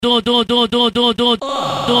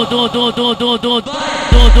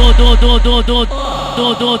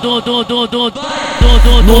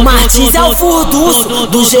No Martins é o furdunço,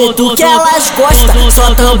 do jeito que elas gostam.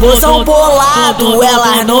 Só tamborzão bolado,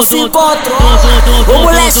 elas não se controlam. Ô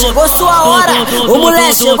mulher, chegou sua hora, ô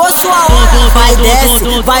mulher, chegou sua hora. Vai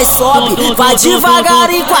desce, vai sobe, vai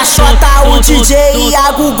devagarinho com a xota. O DJ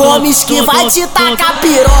Yago Gomes que vai te tacar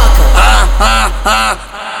piroca.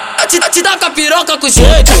 Te dá com a piroca com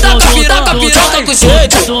jeito, dá com a piroca com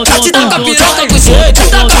jeito. Te dá com a piroca com jeito,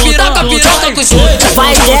 dá com a piroca com jeito.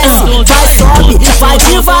 Vai desce, vai sobe, vai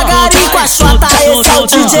devagarinho com a xota. Esse é o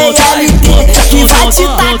DJ LT que vai te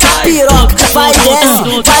tacar piroca. Vai desce,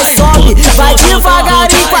 vai sobe, vai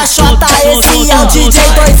devagarinho com a xota. Esse é o DJ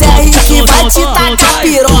 2R que vai te tacar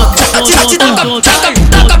piroca. Te dá com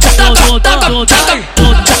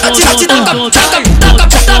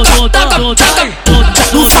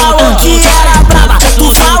Tu falou que era brava,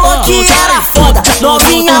 tu falou que era foda.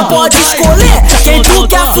 Novinha pode escolher quem tu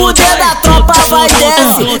quer fuder da tropa. Vai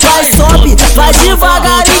desce, vai sobe, vai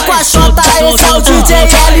devagarinho com a xota. Esse é o DJ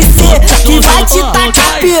LC que vai te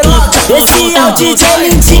tacar piroca. Esse é o DJ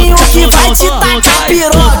lindinho que vai te tacar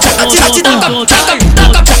piroca. Te dá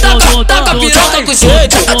com a piroca com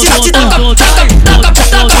jeito. Te dá com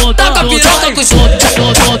a piroca com jeito.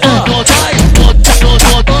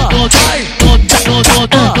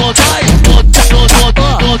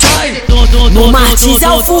 No Martins é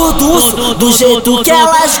o furdunço, do jeito que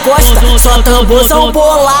elas gostam. Só tamborzão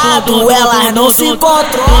bolado, elas não se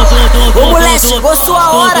controlam. Ô mulher, chegou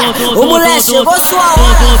sua hora, ô mulher, chegou sua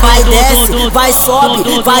hora. Vai desce, vai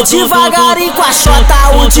sobe, vai devagarinho com a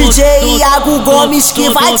xota. O DJ Yago Gomes que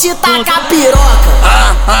vai te tacar piroca.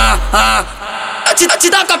 Te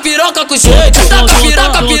dá com a piroca com jeito, dá com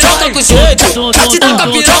a piroca com jeito. Te dá com a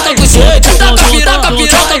piroca com jeito, dá com a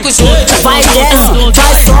piroca com jeito. Vai desce,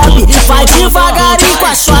 vai sobe, vai devagarinho com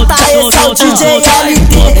a xota. Esse é o DJ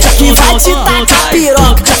LT que vai te tacar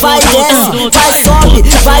piroca. Vai desce, vai sobe,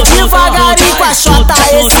 vai devagarinho com a xota.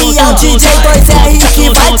 Esse é o DJ 2R que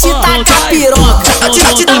vai te tacar piroca.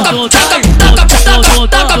 Te dá com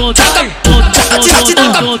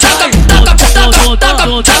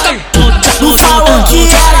Tu falou que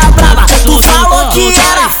era brava, tu falou que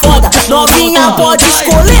era foda. Novinha pode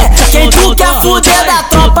escolher quem tu quer fuder da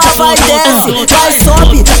tropa. Vai desce, vai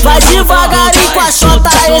sobe, vai devagarinho com a xota.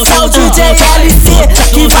 Esse é o DJ LC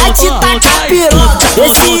que vai te tacar piroca.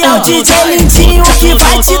 Esse é o DJ lindinho que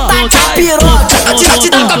vai te tacar piroca. Te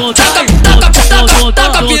dá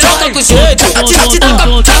com a piroca com jeito.